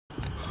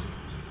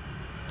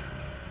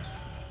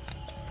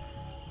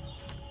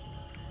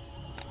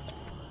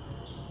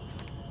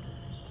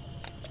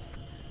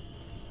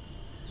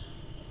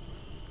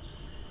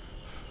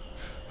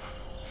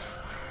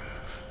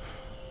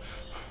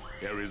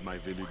Where is my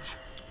village?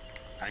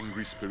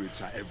 Angry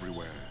spirits are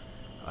everywhere.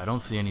 I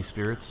don't see any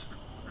spirits.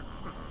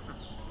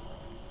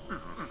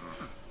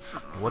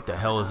 What the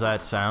hell is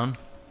that sound?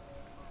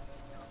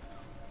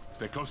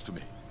 Stay close to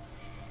me.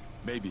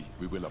 Maybe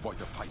we will avoid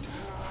the fight.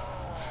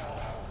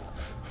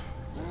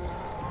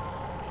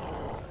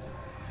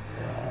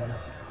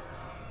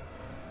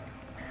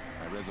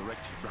 I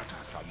resurrected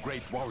Ratas are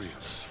great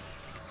warriors.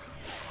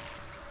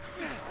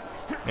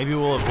 Maybe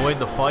we'll avoid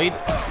the fight?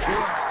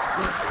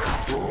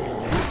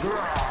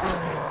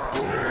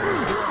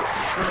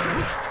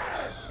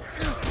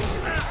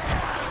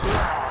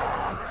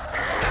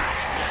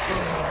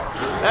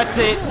 That's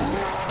it.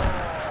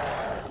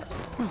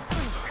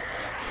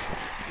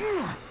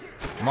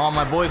 Come on,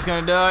 my boy's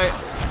gonna die.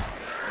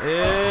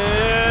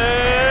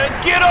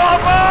 Get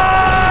off him!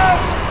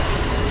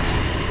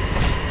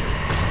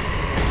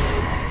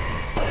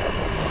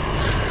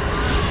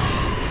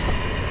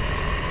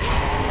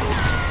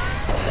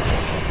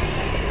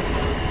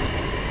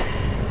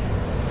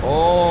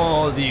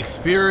 Oh, the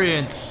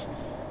experience.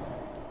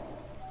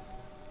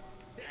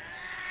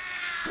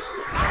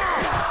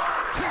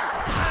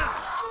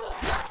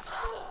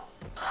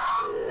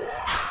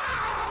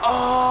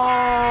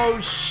 Oh,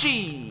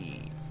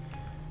 she.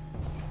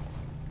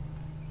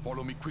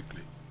 Follow me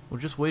quickly. Well,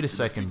 just wait a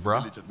second,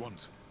 bruh.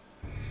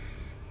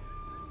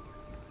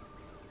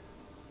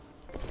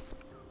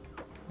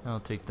 I'll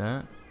take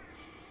that.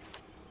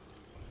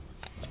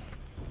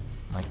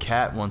 My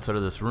cat wants out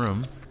of this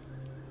room.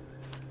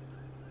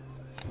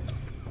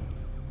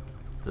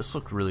 This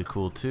looked really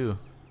cool too.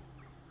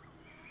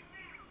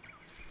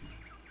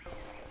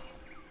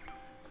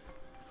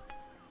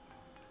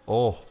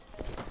 Oh.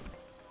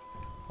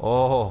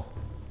 Oh.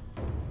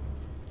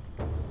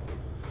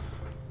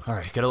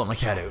 Alright, gotta let my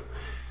cat out.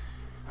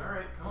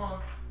 Alright, come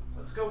on.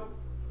 Let's go.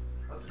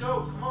 Let's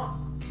go. Come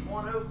on. Come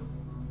on out.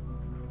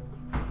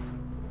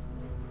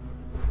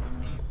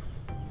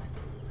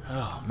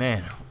 Oh,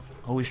 man.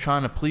 Always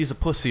trying to please a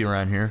pussy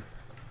around here.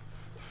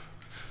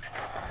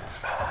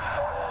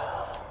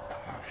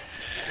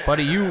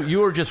 Buddy,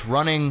 you are just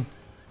running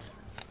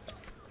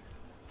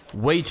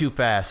way too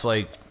fast,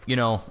 like, you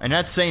know, and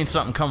that's saying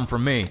something coming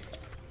from me.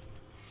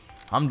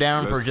 I'm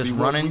down for just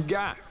running,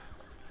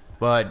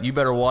 but you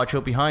better watch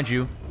out behind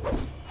you.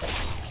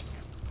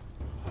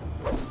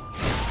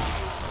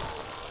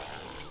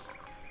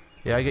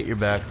 Yeah, I get your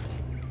back.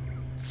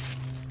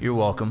 You're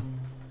welcome.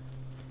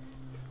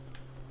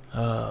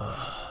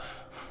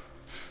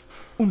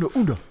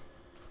 Unda.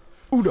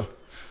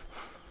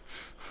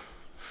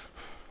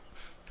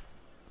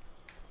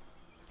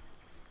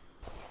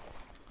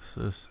 What's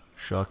this?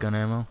 Shotgun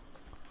ammo?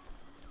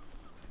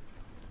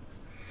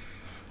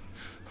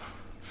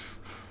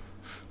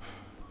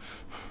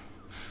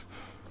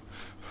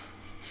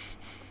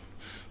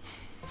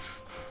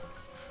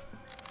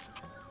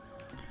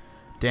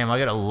 Damn, I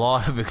got a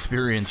lot of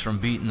experience from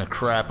beating the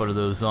crap out of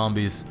those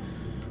zombies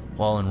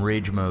while in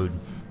rage mode.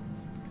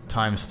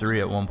 ×3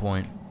 at one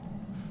point.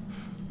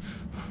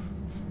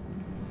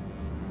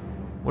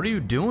 What are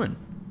you doing?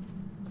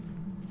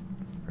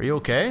 Are you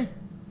okay?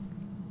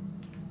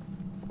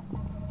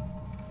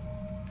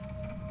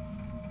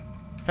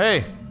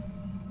 Hey!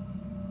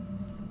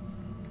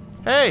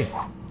 Hey!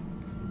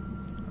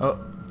 Oh.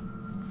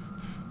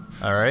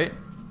 Alright.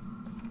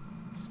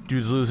 This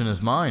dude's losing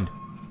his mind.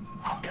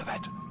 Hear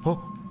that?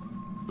 Oh.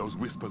 Those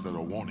whispers are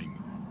a warning.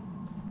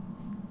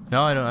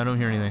 No, I don't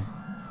hear anything.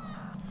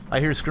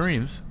 I hear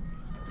screams.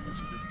 Do you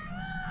see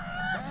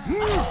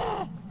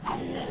them?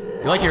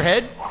 You like your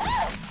head?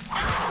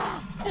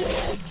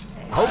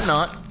 Hope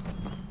not.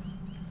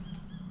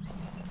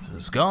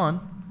 It's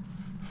gone.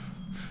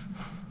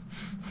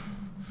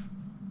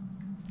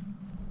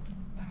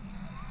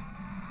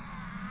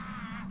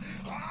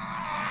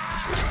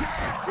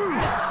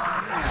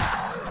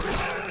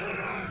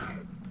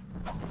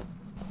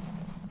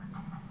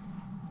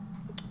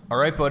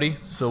 Alright, buddy,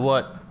 so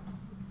what?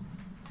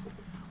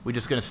 We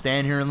just gonna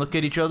stand here and look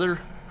at each other?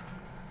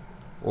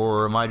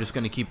 Or am I just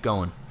gonna keep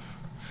going?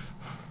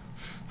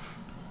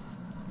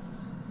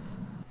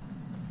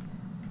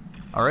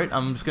 Alright,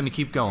 I'm just gonna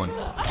keep going. Hey!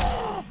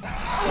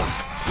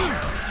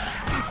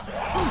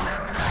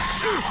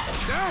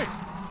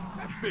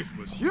 That bitch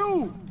was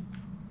you!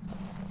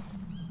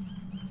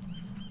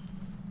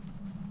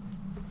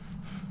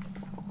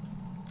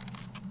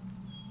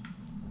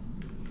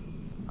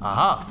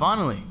 Aha,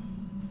 finally!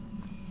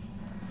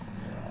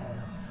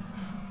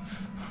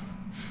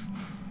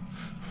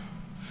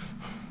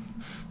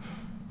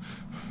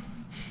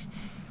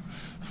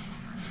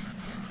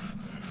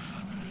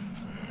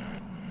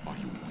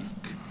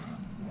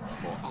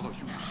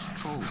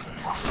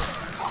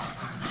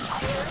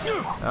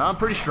 I'm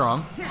pretty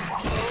strong.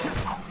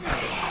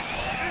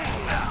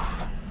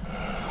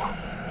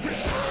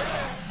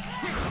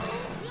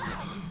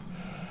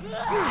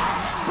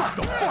 Back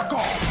the fuck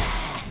off!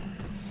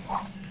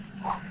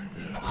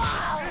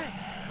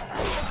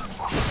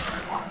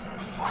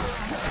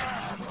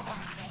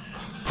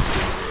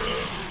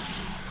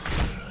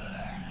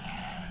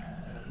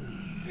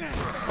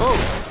 Oh!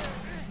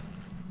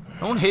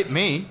 Don't hit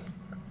me.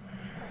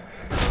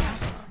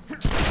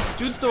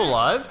 Dude's still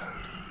alive?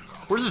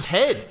 Where's his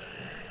head?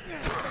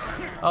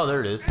 Oh,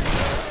 there it is.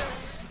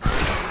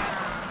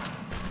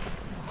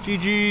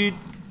 GG.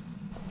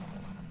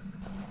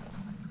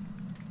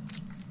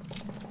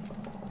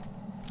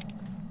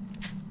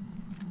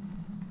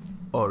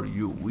 Are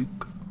you weak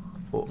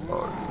or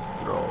are you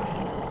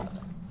strong?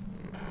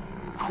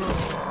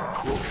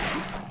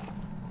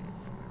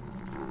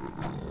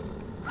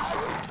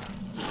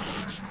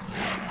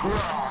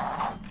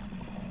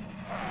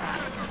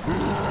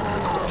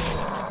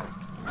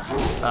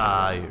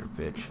 Ah, you're a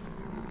bitch.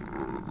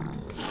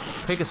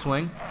 Take a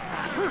swing.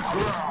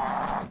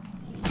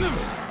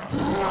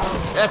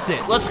 That's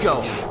it. Let's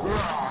go.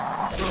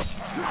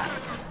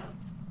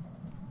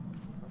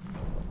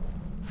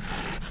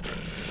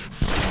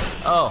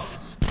 Oh.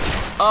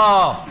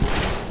 Oh.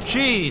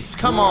 Jeez.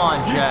 Come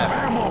on, Jeff.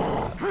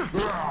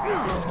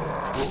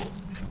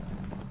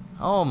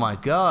 Oh my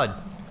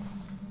God.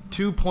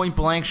 2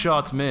 point-blank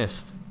shots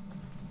missed.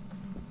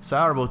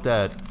 Sorry about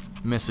that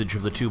message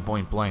of the 2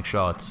 point-blank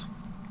shots.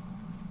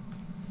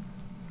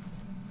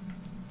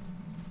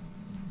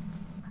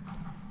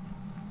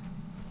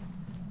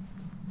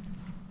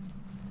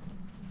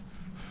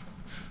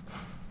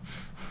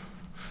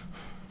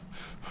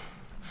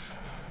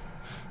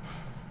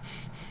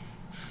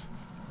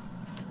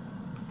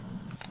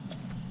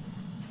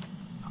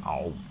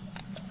 Ow.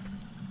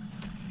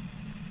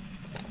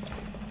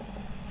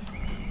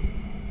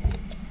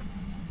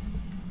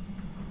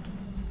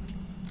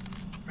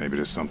 Maybe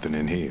there's something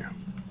in here.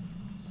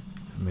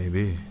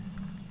 Maybe.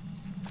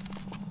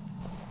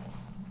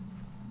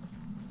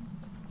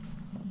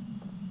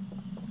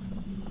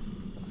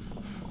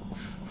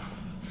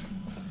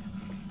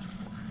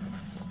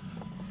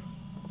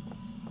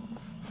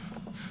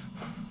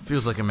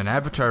 Feels like I'm in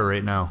Avatar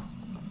right now.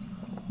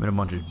 I'm in a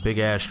bunch of big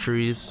ass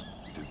trees.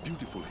 It is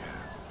beautiful here,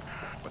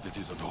 but it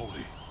isn't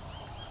holy.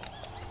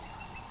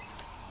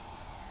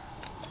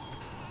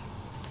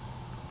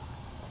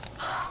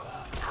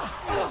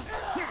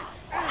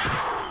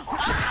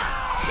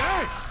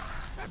 Dang!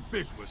 That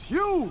bitch was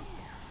huge!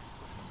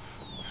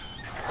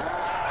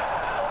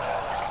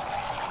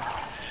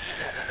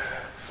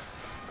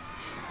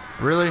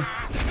 Really?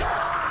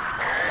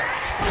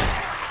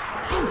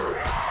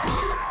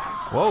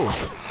 Whoa.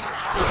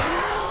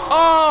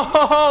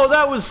 Oh,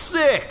 that was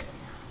sick!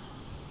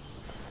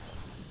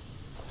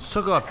 Just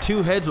took off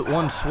 2 heads with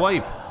 1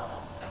 swipe.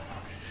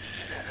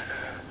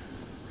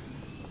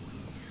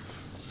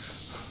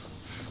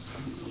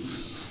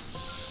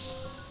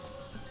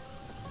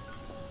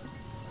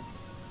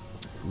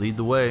 Lead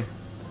the way.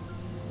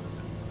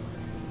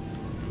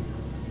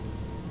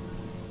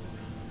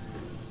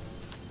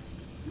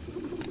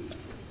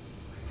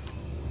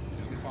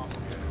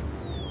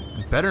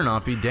 It better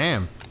not be,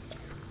 damn.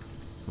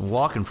 I'm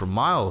walking for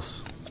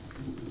miles.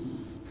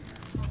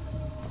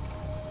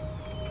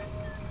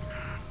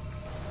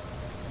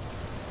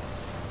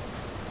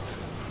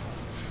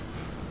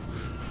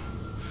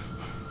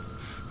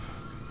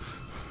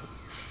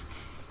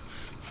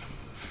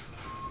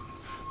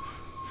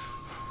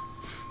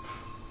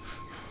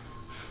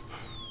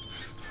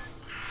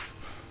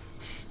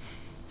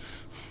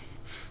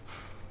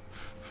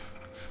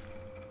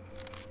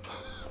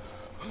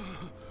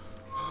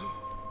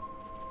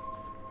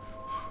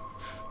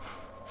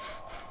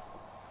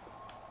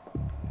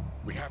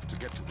 We have to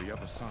get to the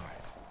other side.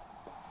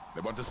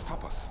 They want to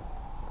stop us.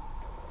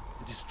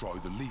 Destroy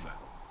the lever.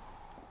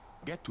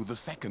 Get to the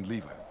second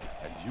lever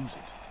and use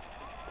it.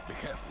 Be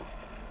careful.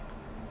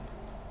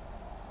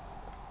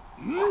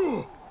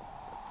 No!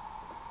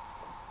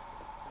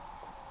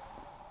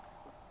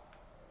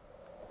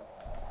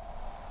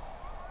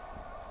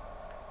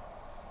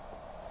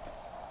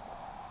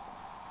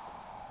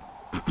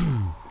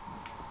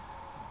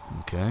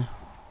 Okay.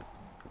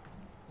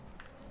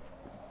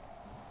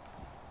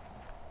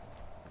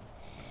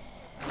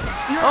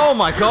 Oh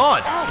my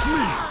God!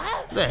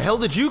 Where the hell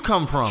did you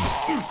come from?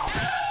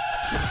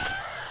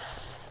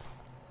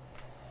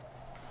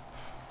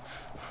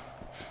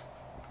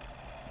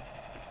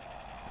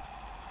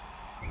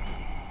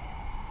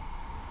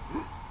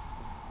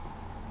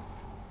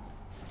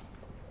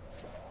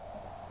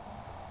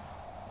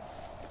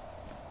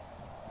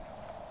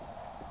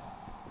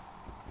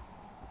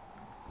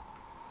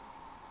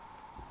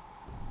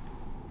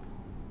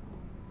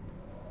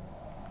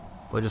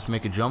 Will I just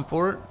make a jump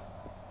for it?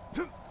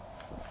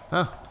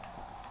 Huh.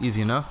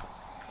 Easy enough.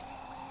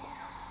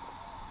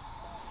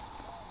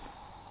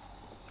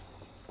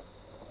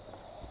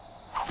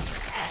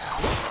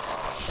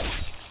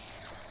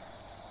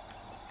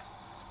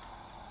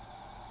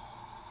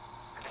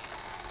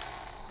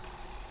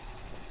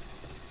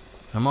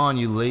 Come on,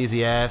 you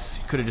lazy ass.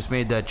 You could have just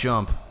made that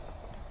jump.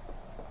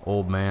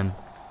 Old man.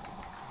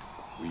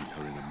 We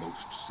are in a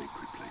most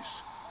sacred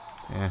place.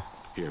 Yeah.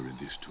 Here in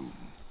this tomb,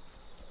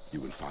 you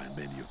will find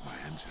many of my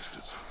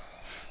ancestors.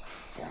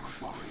 Fallen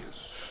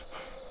warriors,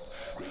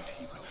 great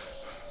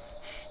heroes.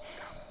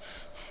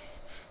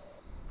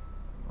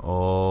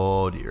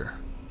 Oh dear.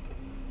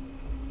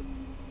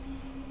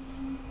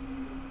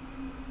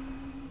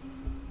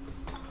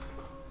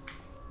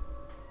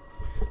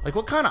 Like,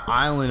 what kind of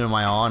island am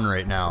I on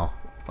right now?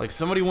 Like,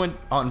 somebody went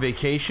on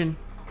vacation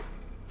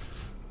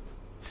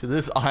to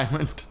this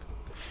island.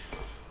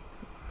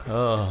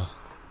 You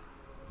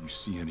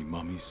see any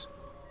mummies?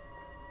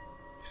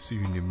 See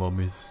any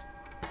mummies?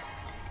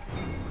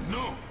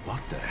 No!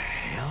 What the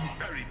hell?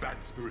 Very bad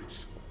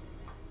spirits.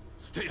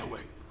 Stay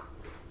away.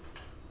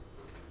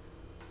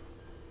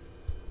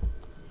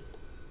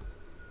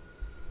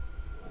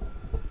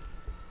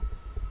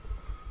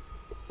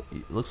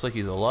 He looks like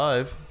he's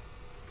alive.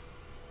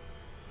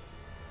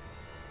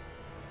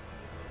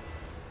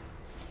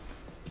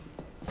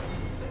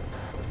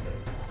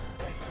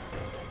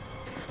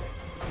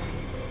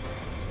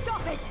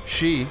 Stop it!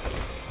 She.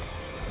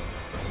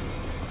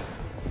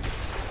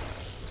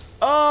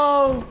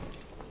 Oh!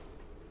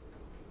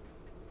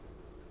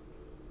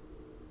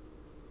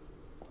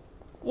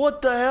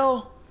 What the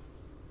hell?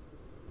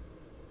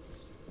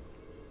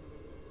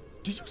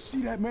 Did you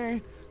see that,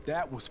 man?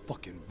 That was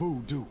fucking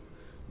voodoo.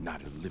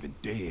 Not a living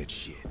dead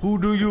shit. Who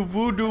do you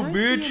voodoo, I don't see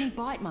bitch? any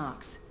bite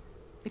marks.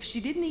 If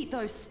she didn't eat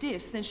those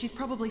stiffs, then she's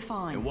probably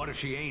fine. And what if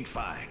she ain't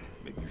fine?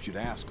 Maybe you should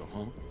ask her,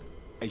 huh?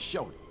 Hey,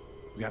 Shorty,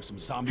 you have some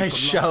zombie Hey,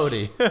 for lunch?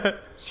 shouty.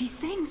 She's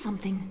saying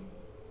something.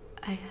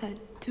 I had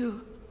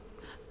to.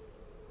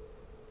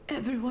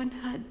 Everyone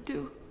had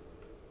to.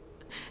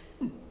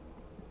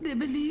 They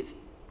believe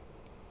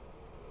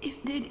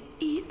if they'd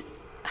eat,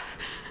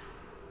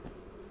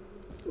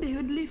 they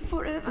would live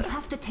forever. We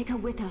have to take her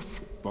with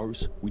us.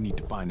 First, we need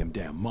to find them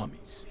damn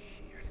mummies.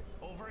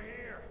 Over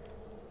here.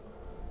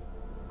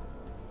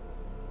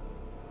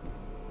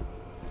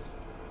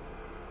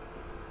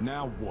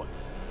 Now what?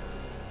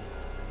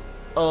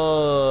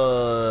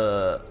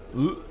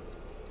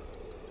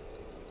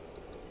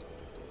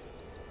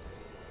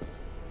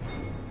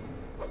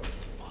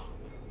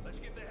 Let's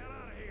get the hell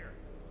out of here.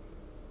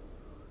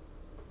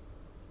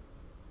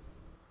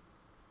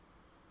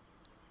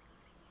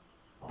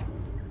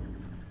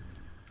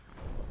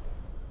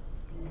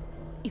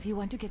 If you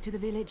want to get to the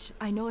village,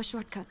 I know a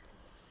shortcut.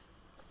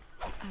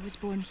 I was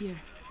born here.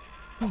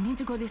 We need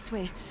to go this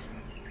way.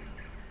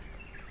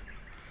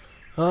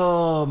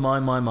 Oh,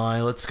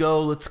 my. Let's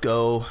go, let's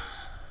go.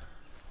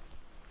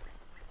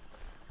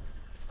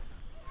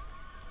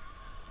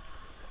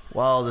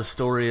 Wow, the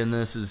story in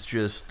this is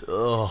just,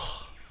 ugh.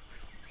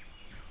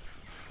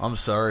 I'm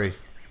sorry.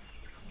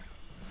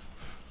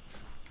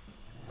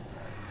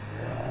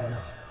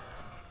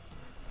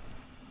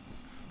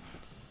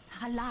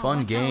 Allah, Fun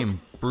watch game,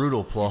 out.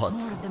 brutal There's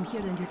plots. more of them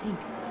here than you think.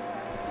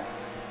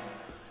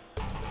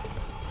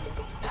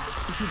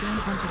 If you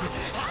don't want to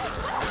risk.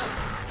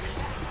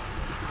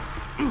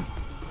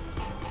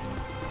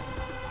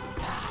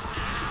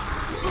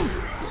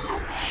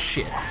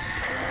 Shit.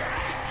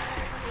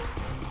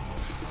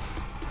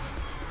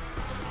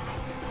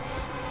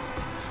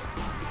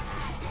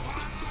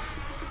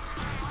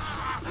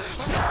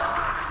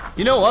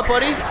 You know what,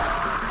 buddy?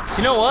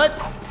 You know what?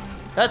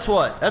 That's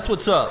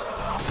what's up.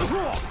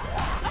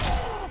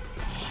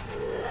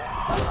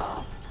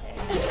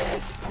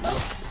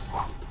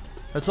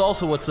 That's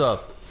also what's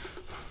up.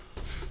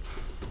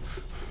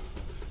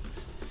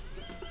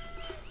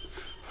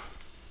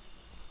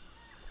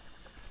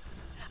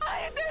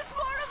 There's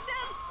more of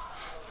them!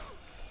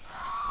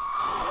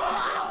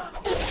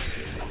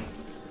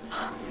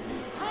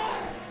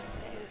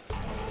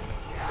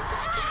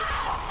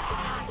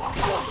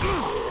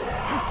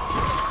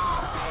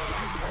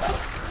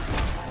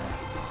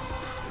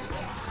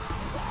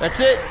 That's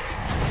it.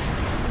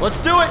 Let's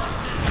do it.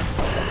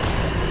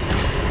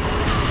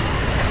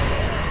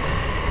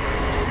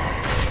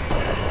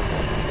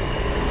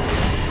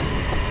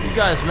 You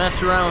guys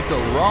messed around with the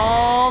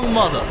wrong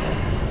mother.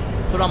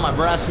 Put on my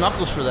brass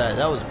knuckles for that.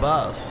 That was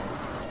boss.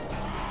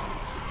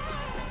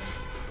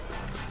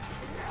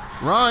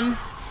 Run,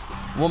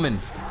 woman.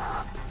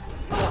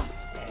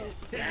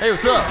 Hey,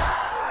 what's up?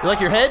 You like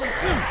your head?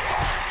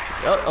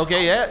 Oh,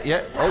 okay,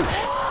 yeah. Oh,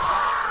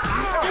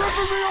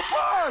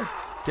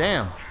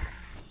 damn.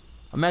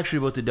 I'm actually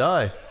about to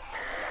die.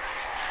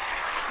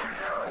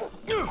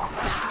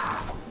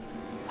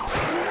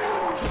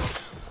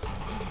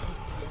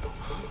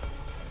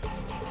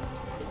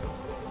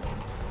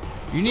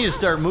 You need to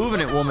start moving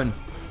it, woman.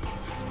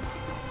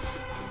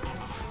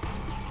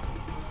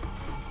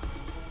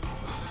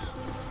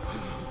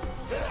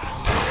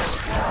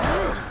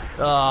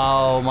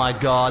 Oh my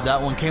god,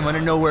 that one came out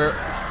of nowhere.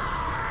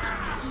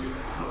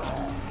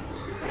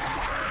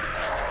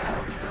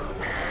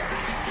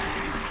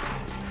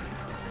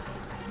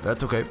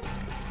 That's okay.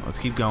 Let's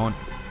keep going.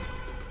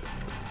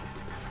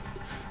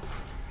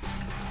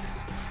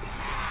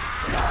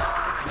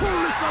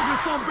 Pull this ugly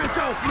son bitch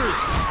off me!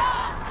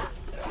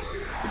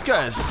 This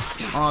guy's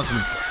on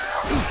some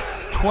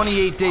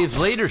 28 days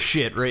later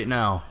shit right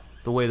now,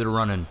 the way they're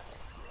running.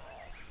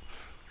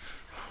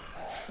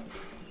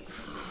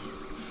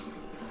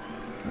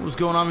 What was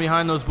going on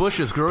behind those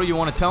bushes, girl? You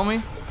want to tell me?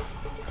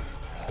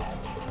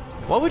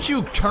 Why would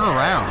you turn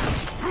around?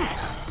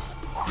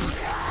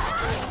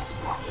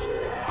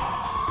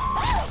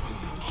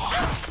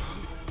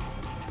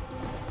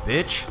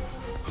 Bitch.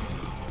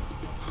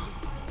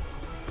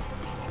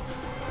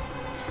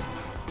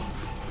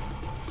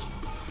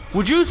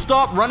 Would you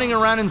stop running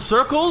around in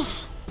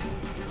circles?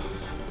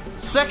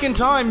 Second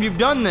time you've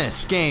done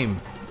this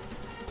game.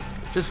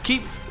 Just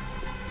keep...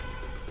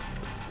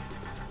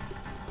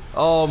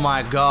 Oh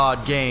my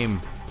god,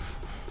 game.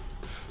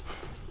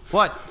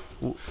 What?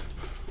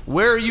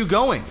 Where are you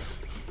going?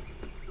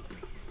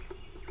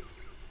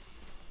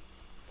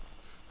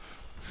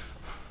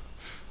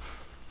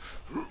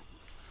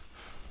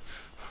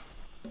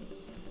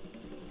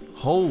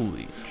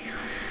 Holy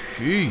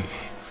gee.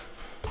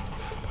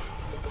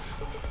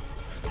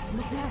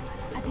 Look there,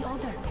 at the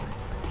altar.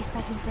 Is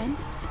that your friend?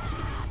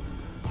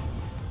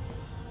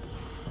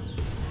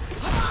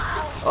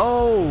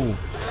 Oh.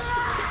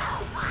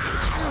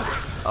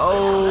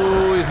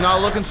 Oh, he's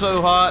not looking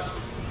so hot.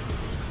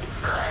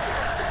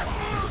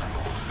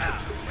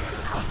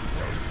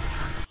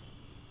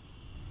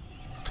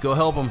 Let's go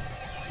help him.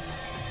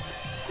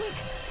 Quick,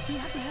 you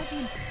have to help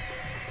him.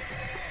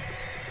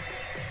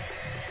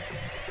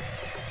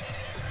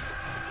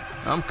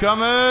 I'm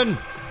coming.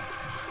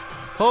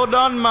 Hold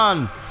on,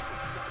 man.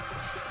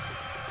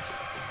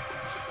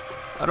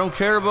 I don't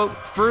care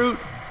about fruit.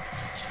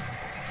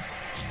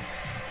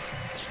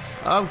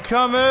 I'm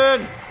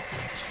coming.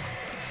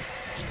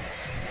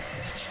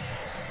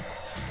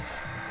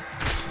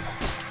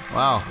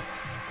 Wow.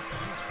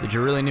 Did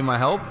you really need my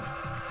help?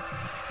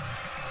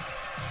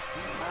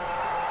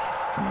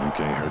 It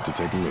can't hurt to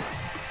take a look.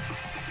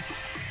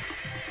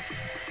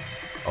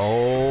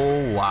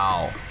 Oh,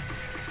 wow.